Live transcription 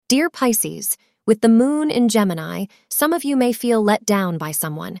Dear Pisces, with the moon in Gemini, some of you may feel let down by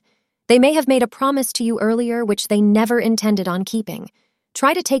someone. They may have made a promise to you earlier which they never intended on keeping.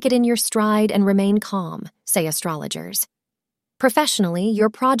 Try to take it in your stride and remain calm, say astrologers. Professionally, your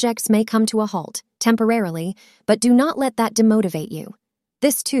projects may come to a halt, temporarily, but do not let that demotivate you.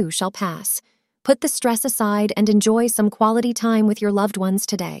 This too shall pass. Put the stress aside and enjoy some quality time with your loved ones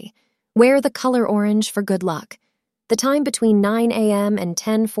today. Wear the color orange for good luck. The time between 9 a.m. and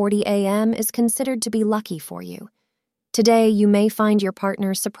 10:40 a.m. is considered to be lucky for you. Today, you may find your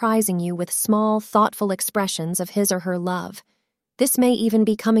partner surprising you with small, thoughtful expressions of his or her love. This may even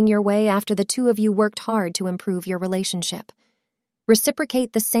be coming your way after the two of you worked hard to improve your relationship.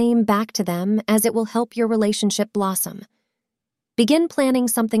 Reciprocate the same back to them, as it will help your relationship blossom. Begin planning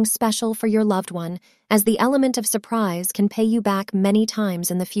something special for your loved one, as the element of surprise can pay you back many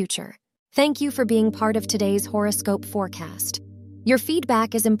times in the future. Thank you for being part of today's horoscope forecast. Your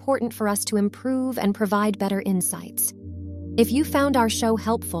feedback is important for us to improve and provide better insights. If you found our show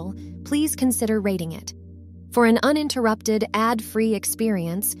helpful, please consider rating it. For an uninterrupted, ad-free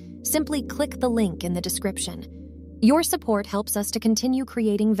experience, simply click the link in the description. Your support helps us to continue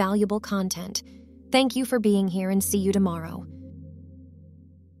creating valuable content. Thank you for being here and see you tomorrow.